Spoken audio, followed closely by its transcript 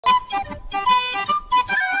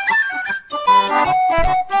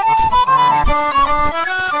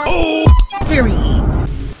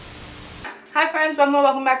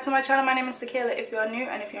welcome back to my channel. My name is Sakaela if you're new,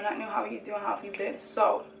 and if you're not new, how are you doing? How have you been?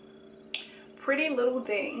 So Pretty Little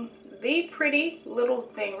Thing, the Pretty Little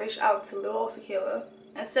Thing reached out to little old Sakaela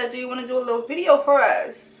and said, do you want to do a little video for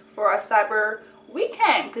us for our cyber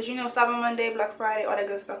weekend? Because you know, Cyber Monday, Black Friday, all that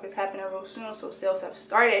good stuff is happening real soon, so sales have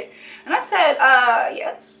started. And I said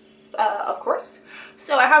yes, of course.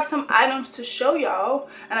 So I have some items to show y'all,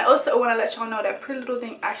 and I also want to let y'all know that Pretty Little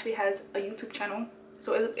Thing actually has a YouTube channel,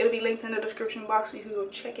 so it'll be linked in the description box so you can go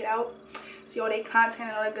check it out, see all their content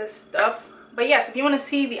and all that good stuff. But yes, if you want to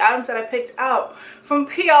see the items that I picked out from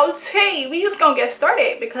PLT, we just gonna get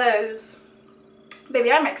started because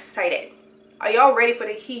baby, I'm excited. Are y'all ready for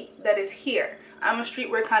the heat that is here? I'm a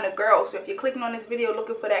streetwear kind of girl, so if you're clicking on this video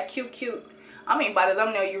looking for that cute, I mean, by the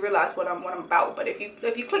thumbnail you realize what I'm about. But if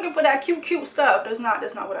you're clicking for that cute stuff, that's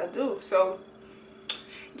not what I do. So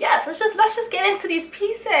yes, let's just get into these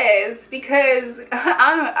pieces because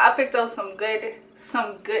I picked up some good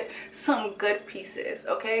pieces.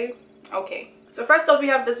 Okay. So first up, we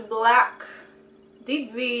have this black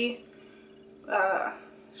deep V.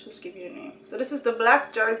 Just give you the name. So this is the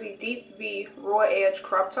black jersey deep V raw edge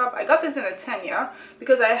crop top. I got this in a 10, yeah,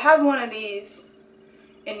 because I have one of these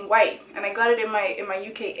in white, and I got it in my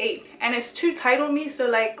UK 8, and it's too tight on me, so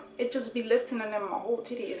like it just be lifting and then my whole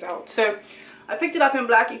titty is out. So I picked it up in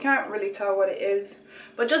black. You can't really tell what it is,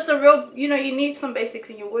 but just a real, you know, you need some basics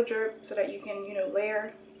in your wardrobe so that you can, you know,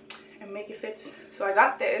 layer and make it fit. So I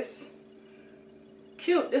got this.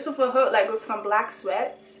 Cute. This was for her, like with some black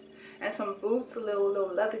sweats and some boots, a little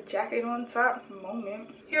leather jacket on top. Moment.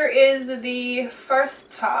 Here is the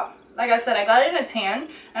first top. Like I said, I got it in a 10, and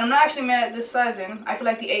I'm not actually mad at this sizing. I feel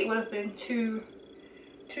like the 8 would have been too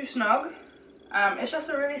snug. It's just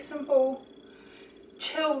a really simple,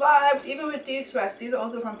 chill vibes. Even with these sweats, these are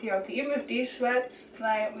also from PLT. Even with these sweats,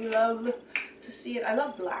 like, we love to see it. I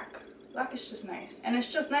love black. Black is just nice, and it's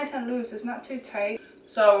just nice and loose. It's not too tight.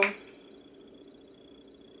 So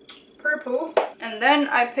purple, and then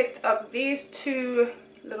I picked up these two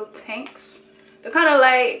little tanks. They're kind of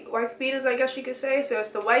like wife beaters, I guess you could say. So it's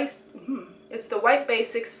the white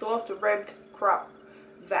basic soft ribbed crop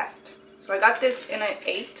vest. So I got this in an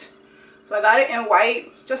 8. So I got it in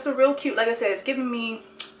white. Just a real cute, like I said, it's giving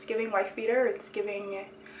wife beater. It's giving,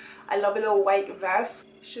 I love a little white vest.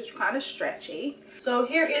 It's just kind of stretchy. So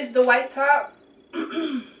here is the white top.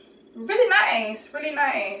 Really nice.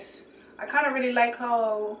 I kind of really like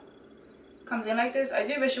how it comes in like this. I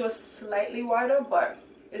do wish it was slightly wider, but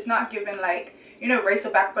it's not giving like, you know, racer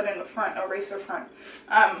back but in the front, or racer front.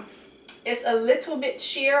 It's a little bit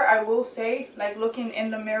sheer, I will say. Like looking in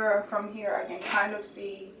the mirror from here, I can kind of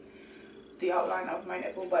see the outline of my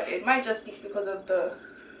nipple, but it might just be because of the,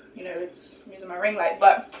 you know, it's using my ring light.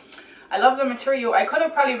 But I love the material. I could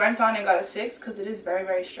have probably went on and got a 6 because it is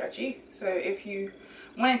very stretchy. So if you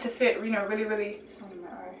wanted to fit, you know, really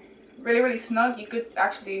snug, you could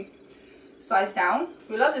actually size down.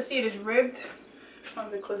 We love to see it is ribbed. I'm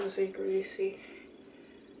a bit closer so you can really see.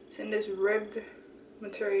 It's in this ribbed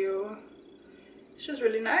material. It's just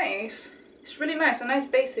really nice. It's really nice. A nice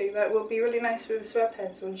basic that will be really nice with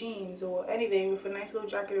sweatpants or jeans or anything, with a nice little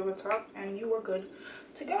jacket over top, and you are good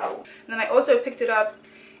to go. And then I also picked it up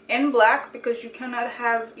in black because you cannot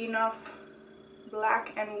have enough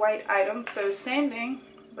black and white items. So same thing,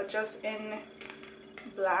 but just in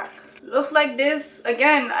black. Looks like this.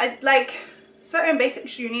 Again, I like certain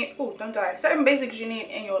basics you need. Oh, don't die. Certain basics you need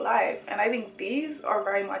in your life, and I think these are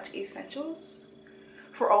very much essentials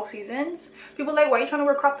for all seasons. People like, why are you trying to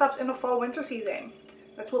wear crop tops in the fall winter season?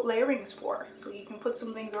 That's what layering is for, so you can put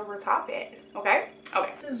some things over top it. Okay.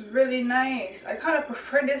 This is really nice. I kind of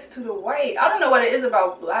prefer this to the white. I don't know what it is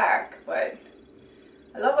about black, but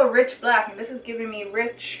I love a rich black, and this is giving me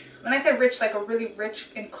rich. When I say rich, like a really rich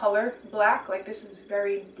in color black, like this is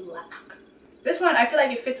very black. This one, I feel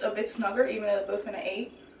like it fits a bit snugger, even though they're both in an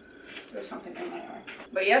 8. There's something in my arm.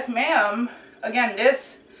 But yes, ma'am. Again,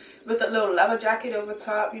 this with a little leather jacket over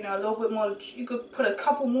top, you know, a little bit more. You could put a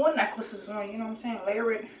couple more necklaces on, you know what I'm saying?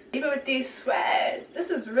 Layer it. Even with these sweats,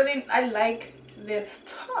 this is really, I like this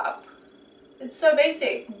top. It's so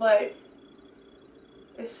basic, but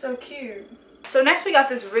it's so cute. So next we got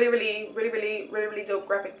this really dope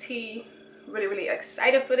graphic tee. Really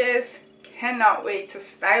excited for this. Cannot wait to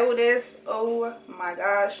style this. Oh my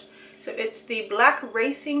gosh. So it's the black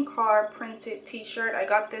racing car printed t-shirt. I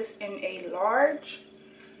got this in a large,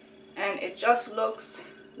 and it just looks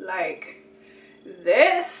like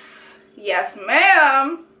this. Yes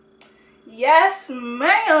ma'am. Yes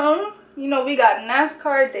ma'am. You know, we got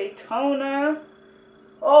NASCAR Daytona.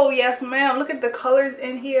 Oh yes ma'am, look at the colors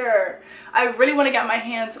in here. I really want to get my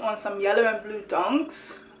hands on some yellow and blue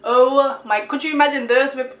dunks. Oh my, could you imagine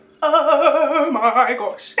this with, oh my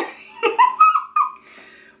gosh.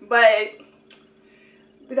 But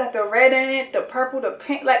we got the red in it, the purple, the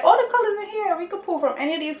pink, like all the colors in here. We could pull from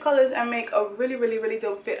any of these colors and make a really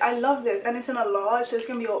dope fit. I love this, and it's in a large, so it's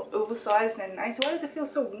gonna be all oversized and nice. Why does it feel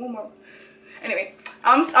so warm? Anyway,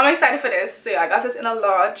 I'm excited for this. So yeah, I got this in a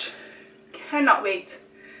large. Cannot wait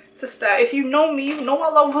to start. If you know me, you know I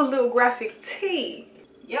love a little graphic tee.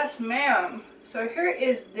 Yes, ma'am. So here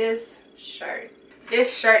is this shirt.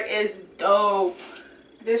 This shirt is dope.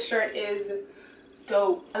 This shirt is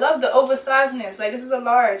dope. I love the oversizedness. Like, this is a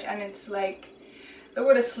large, and it's like, look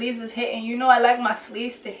where the sleeves is hitting. You know I like my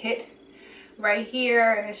sleeves to hit right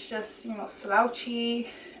here, and it's just, you know, slouchy,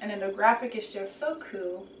 and then the graphic is just so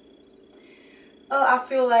cool. Oh, I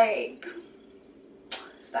feel like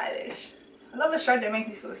stylish. I love a shirt that makes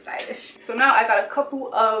me feel stylish. So now I got a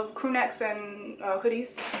couple of crew necks and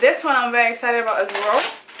hoodies. This one I'm very excited about as well.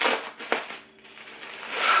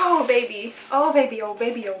 Oh baby, oh baby, oh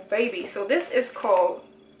baby, oh baby. So this is called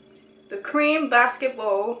the Cream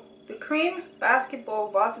Basketball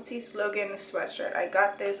Varsity Slogan Sweatshirt. I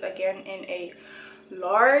got this again in a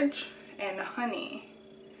large and honey.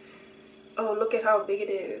 Oh, look at how big it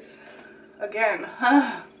is. Again,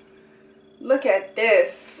 look at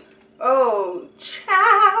this. Oh,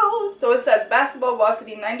 ciao. So it says Basketball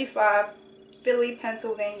Varsity 95, Philly,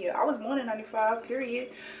 Pennsylvania. I was born in 95, period.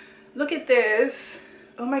 Look at this.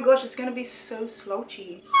 Oh my gosh, it's gonna be so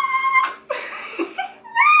slouchy.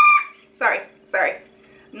 sorry.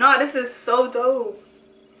 No, this is so dope.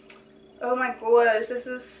 Oh my gosh, this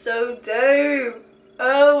is so dope.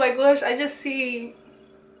 Oh my gosh, I just see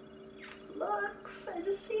looks.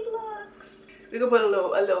 We could put a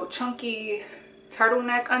little chunky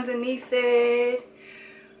turtleneck underneath it.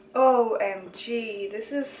 OMG,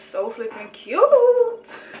 this is so flipping cute.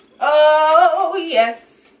 Oh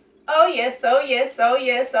yes. Oh yes, oh yes, oh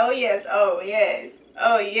yes, oh yes, oh yes,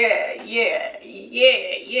 oh yeah.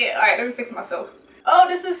 All right, let me fix myself. Oh,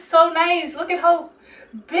 this is so nice. Look at how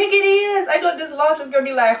big it is. I thought this large was gonna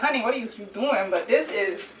be like, honey, what are you doing? But this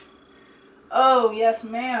is, oh yes,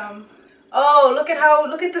 ma'am. Oh, look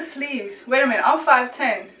at the sleeves. Wait a minute, I'm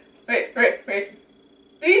 5'10". Wait.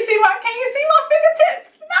 Do you see can you see my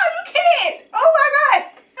fingertips? No, you can't. Oh my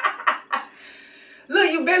God.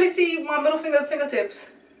 Look, you barely see my middle fingertips.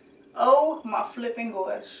 Oh my flipping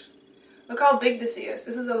gosh. Look how big this is.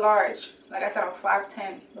 This is a large. Like I said, I'm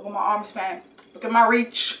 5'10". Look at my arm span. Look at my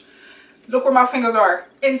reach. Look where my fingers are.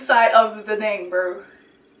 Inside of the thing, bro.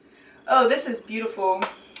 Oh, this is beautiful.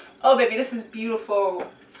 Oh, baby, this is beautiful.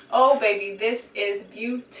 Oh, baby, this is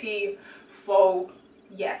beautiful.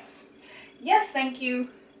 Yes. Yes, thank you.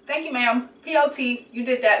 Thank you, ma'am. PLT, you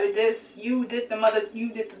did that with this. You did the mother,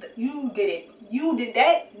 you did it. You did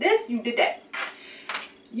that. This, you did that.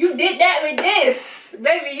 You did that with this.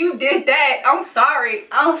 Baby, you did that. I'm sorry,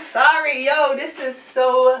 yo. This is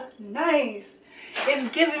so nice. It's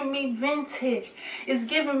giving me vintage. It's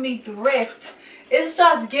giving me thrift. It's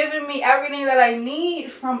just giving me everything that I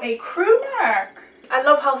need from a crew neck. I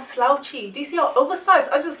love how slouchy. Do you see how oversized?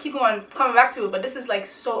 I just keep on coming back to it, but this is like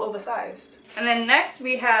so oversized. And then next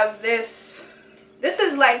we have this. This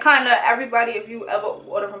is like kind of everybody, if you ever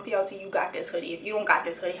order from PLT, you got this hoodie. If you don't got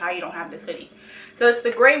this hoodie, how you don't have this hoodie? So it's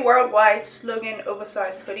the Gray Worldwide Slogan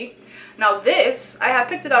Oversized Hoodie. Now this, I have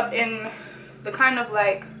picked it up in the kind of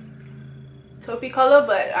like taupey color,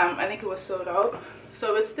 but I think it was sold out.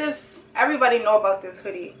 So it's this, everybody know about this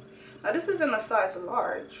hoodie. Now this is in a size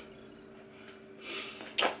large.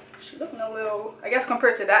 She looking a little, I guess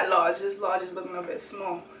compared to that large, this large is looking a bit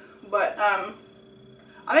small. But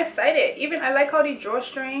I'm excited. Even I like how the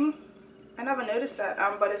drawstring, I never noticed that,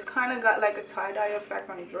 but it's kind of got like a tie-dye effect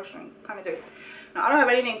on the drawstring, kind of do. Now I don't have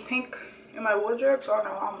anything pink in my wardrobe, so I don't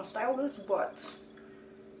know how I'm gonna style this, but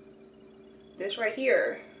this right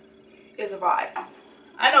here is a vibe.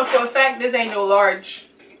 I know for a fact this ain't no large.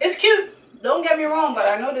 It's cute, don't get me wrong, but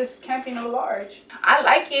I know this can't be no large. I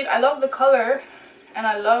like it. I love the color, and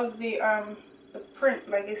I love the print.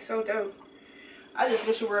 Like, it's so dope. I just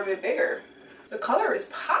wish it were a bit bigger. The color is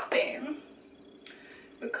popping.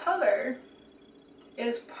 The color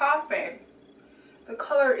is popping. The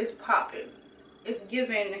color is popping. It's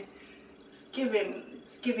giving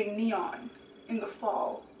neon in the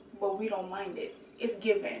fall, but we don't mind it. It's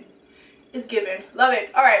giving. Love it.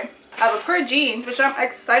 All right, I have a pair of jeans, which I'm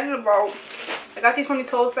excited about. I got these from the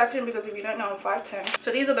tall section because if you don't know, I'm 5'10".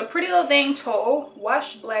 So these are the Pretty Little Thing tall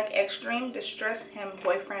wash black extreme distress hem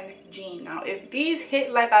boyfriend jean. Now if these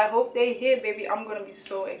hit like I hope they hit, baby, I'm gonna be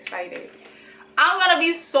so excited.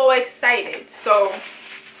 So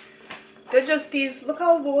They're just these, look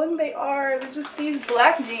how long they are. They're just these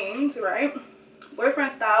black jeans, right?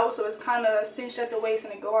 Boyfriend style, so it's kind of cinched at the waist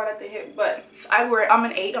and they go out at the hip. But I'm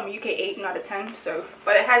an 8, I'm a UK 8, not a 10. So,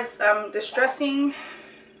 but it has distressing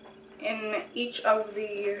in each of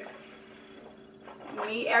the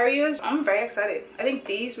knee areas. I'm very excited. I think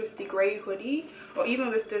these with the gray hoodie or even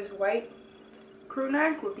with this white crew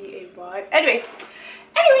neck would be a vibe. Anyway,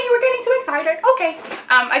 we're getting too excited. Okay,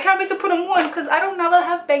 I can't wait to put them on because I don't never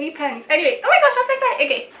have baggy pants. Anyway, oh my gosh, I'm so excited.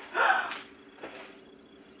 Okay.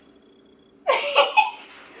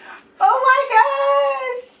 Oh my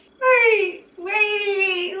gosh. Wait,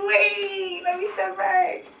 let me step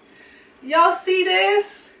back. Y'all see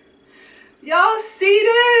this? Y'all see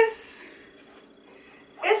this?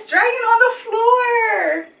 It's dragging on the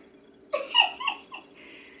floor.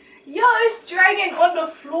 Yo, it's dragging on the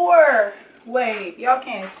floor. Wait, y'all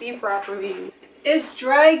can't see properly. It's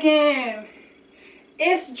dragging.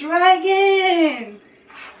 It's dragging.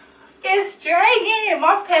 It's dragging.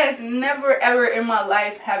 My pants never ever in my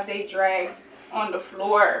life have they dragged on the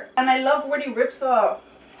floor. And I love where the rips are.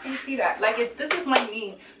 Can you see that? Like this is my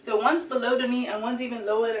knee. So one's below the knee and one's even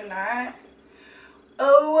lower than that.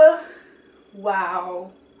 Oh,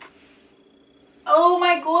 wow. Oh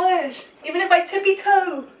my gosh. Even if I tippy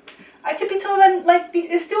toe and like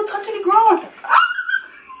it's still touching the ground.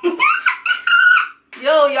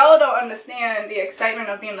 Yo, y'all don't understand the excitement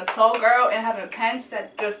of being a tall girl and having pants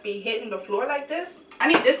that just be hitting the floor like this. I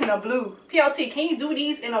need this in a blue. PLT, can you do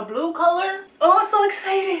these in a blue color? Oh, I'm so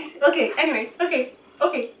excited. Okay, anyway, okay.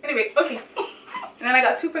 And then I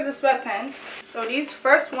got 2 pairs of sweatpants. So these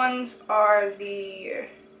first ones are the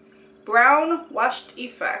brown washed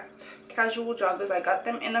effect casual joggers. I got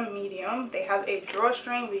them in a medium. They have a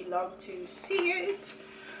drawstring. We love to see it.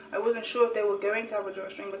 I wasn't sure if they were going to have a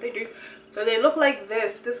drawstring, but they do. So they look like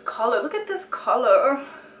this color. Look at this color.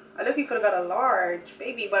 I look, you could have got a large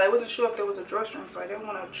baby, but I wasn't sure if there was a drawstring, so I didn't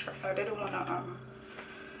want to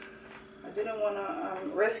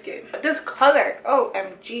risk it. But this color,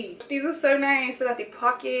 OMG. These are so nice. They got the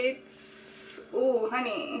pockets. Ooh,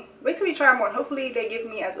 honey. Wait till we try them on. Hopefully they give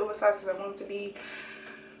me as oversized as I want them to be.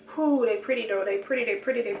 Ooh, they pretty though. They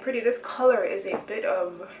pretty. This color is a bit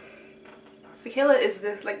of... Sakayla is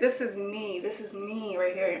this. Like, this is me. This is me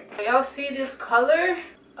right here. Y'all see this color?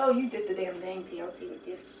 Oh, you did the damn thing, PLT, with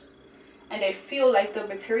this. And I feel like the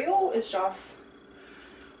material is just...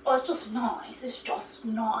 Oh, it's just nice. It's just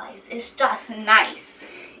nice. It's just nice.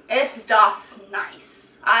 It's just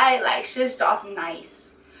nice. She's just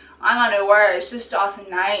nice. I'm gonna wear she's just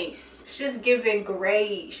nice. She's giving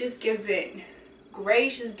gray. She's giving gray.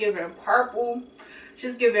 She's giving purple.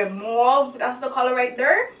 She's giving mauve. That's the color right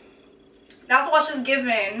there. That's what she's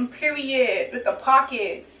giving. Period. With the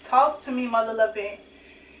pockets. Talk to me, mother loving.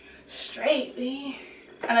 Straight, B.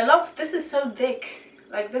 And I love, this is so thick.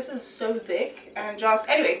 Like, this is so thick. And just,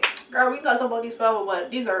 anyway, girl, we got talk about these forever,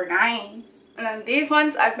 but these are nice. And then these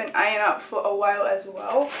ones I've been eyeing up for a while as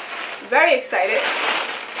well. Very excited.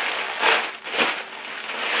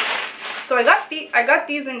 So I got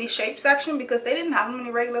these in the shape section because they didn't have them in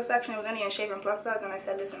the regular section. It was only in shape and plus size, and I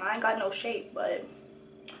said, listen, I ain't got no shape, but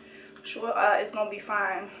I'm sure it's gonna be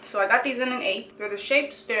fine. So I got these in an 8. They're the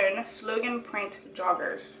Shape Stern slogan print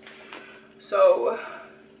joggers. So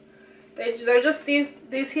they're just these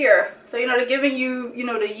here. So you know, they're giving you, you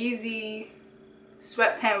know, the Yeezy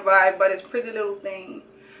sweatpant vibe, but it's Pretty Little Thing.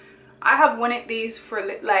 I have wanted these for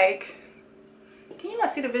like, can you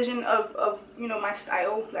not see the vision of you know, my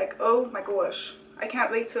style? Like, oh my gosh, I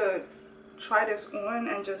can't wait to try this on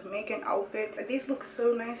and just make an outfit. Like, these look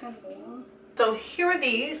so nice and warm. So here are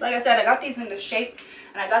these. Like I said, I got these in the shape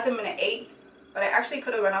and I got them in an 8, but I actually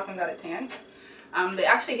could have run up and got a 10. They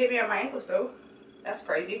actually hit me on my ankles though. That's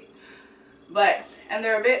crazy. But, and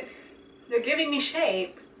they're giving me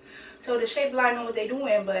shape. So the shape line know what they're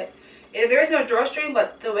doing, but there is no drawstring,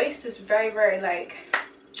 but the waist is very, very like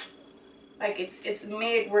it's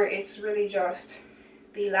made where it's really just,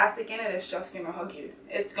 the elastic in it is just gonna hug you.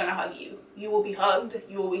 It's gonna hug you. You will be hugged,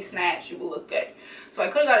 you will be snatched, you will look good. So I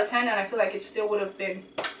could have got a 10 and I feel like it still would have been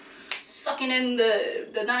sucking in the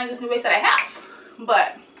 9s in the waist that I have.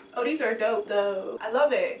 But, oh, these are dope though. I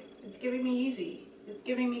love it. It's giving me Yeezy. It's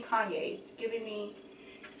giving me Kanye. It's giving me,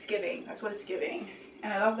 it's giving. That's what it's giving.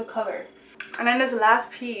 And I love the color. And then this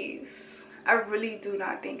last piece. I really do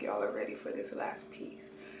not think y'all are ready for this last piece.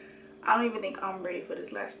 I don't even think I'm ready for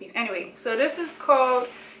this last piece. Anyway, so this is called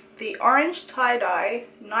the Orange Tie-Dye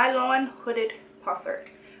Nylon Hooded Puffer.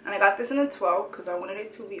 And I got this in a 12 because I wanted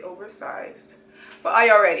it to be oversized. But are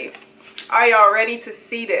y'all ready? Are y'all ready to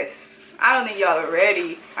see this? I don't think y'all are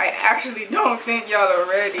ready. I actually don't think y'all are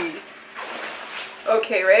ready.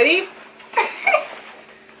 Okay, ready?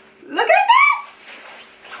 Look at this!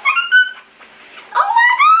 Oh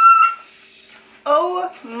my gosh!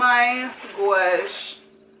 Oh my gosh.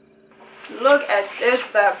 Look at this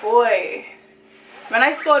bad boy. When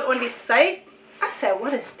I saw it on the site, I said,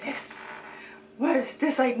 what is this? What is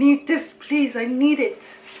this? I need this, please. I need it.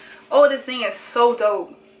 Oh, this thing is so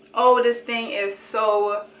dope. Oh, this thing is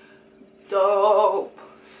so dope.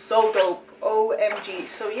 So dope. OMG.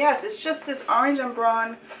 So yes, it's just this orange and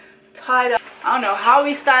brown tied up. I don't know how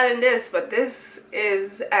we started this, but this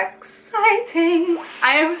is exciting.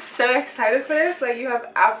 I am so excited for this. Like, you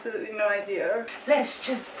have absolutely no idea. Let's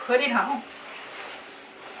just put it on.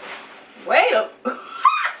 Wait up.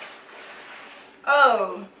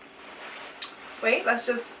 Oh. Wait, let's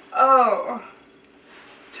just, oh.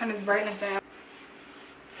 Turn this brightness down.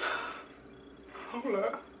 Hold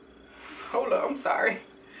up. Hold up, I'm sorry.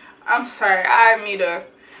 I'm sorry. I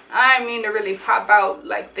didn't mean to really pop out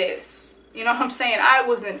like this. You know what I'm saying? that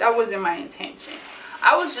wasn't my intention.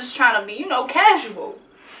 I was just trying to be, you know, casual.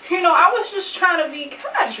 You know, I was just trying to be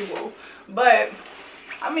casual. But,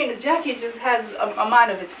 I mean, the jacket just has a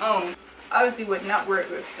mind of its own. Obviously would not work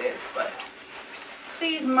with this, but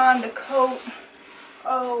please mind the coat.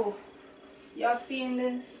 Oh, y'all seeing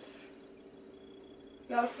this?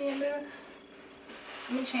 Y'all seeing this?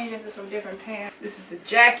 Let me change into some different pants. This is the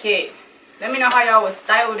jacket. Let me know how y'all would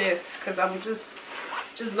style this, because I'm just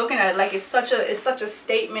looking at it like it's such a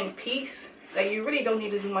statement piece that you really don't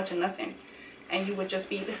need to do much of nothing, and you would just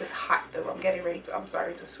be, this is hot though. I'm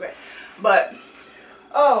starting to sweat. But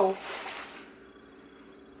oh,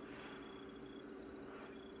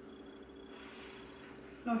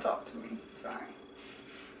 don't talk to me. Sorry.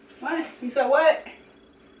 What? You said what?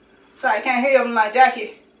 Sorry, I can't hear you over my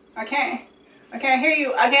jacket. I can't hear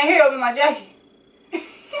you. I can't hear you over my jacket.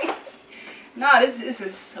 Nah, this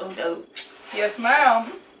is so dope. Yes,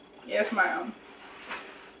 ma'am. Yes, ma'am.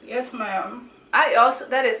 Yes, ma'am.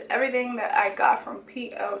 That is everything that I got from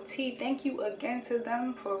PLT. Thank you again to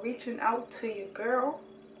them for reaching out to your girl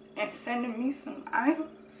and sending me some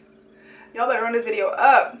items. Y'all better run this video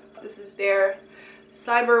up. This is their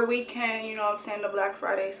Cyber weekend, you know what I'm saying, the Black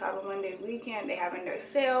Friday, Cyber Monday weekend. They having their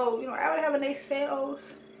sale, you know, everybody having their sales.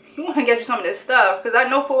 You want to get you some of this stuff, because I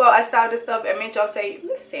know for well I styled this stuff and made y'all say,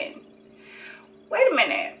 listen, wait a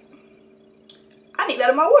minute, I need that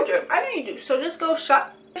in my wardrobe. I know you do. So just go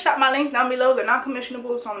shop my links down below. They're not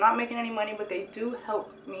commissionable, so I'm not making any money, but they do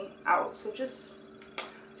help me out. So just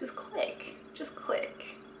click, just click.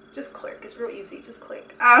 It's real easy. Just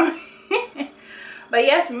click. But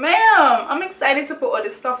yes, ma'am, I'm excited to put all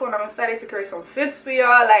this stuff on. I'm excited to create some fits for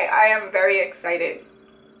y'all. Like, I am very excited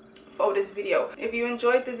for this video. If you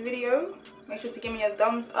enjoyed this video, make sure to give me a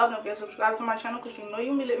thumbs up. Don't forget to subscribe to my channel, because you know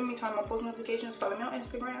you'll be letting me turn my post notifications. Follow me on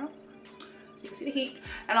Instagram so you can see the heat.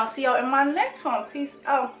 And I'll see y'all in my next one. Peace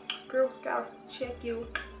out. Girl Scout, check you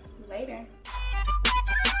later.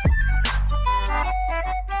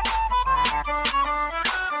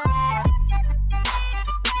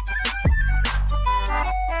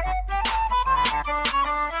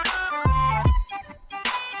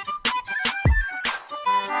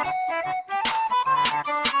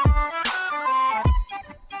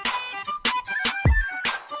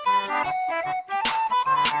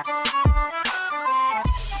 Bye.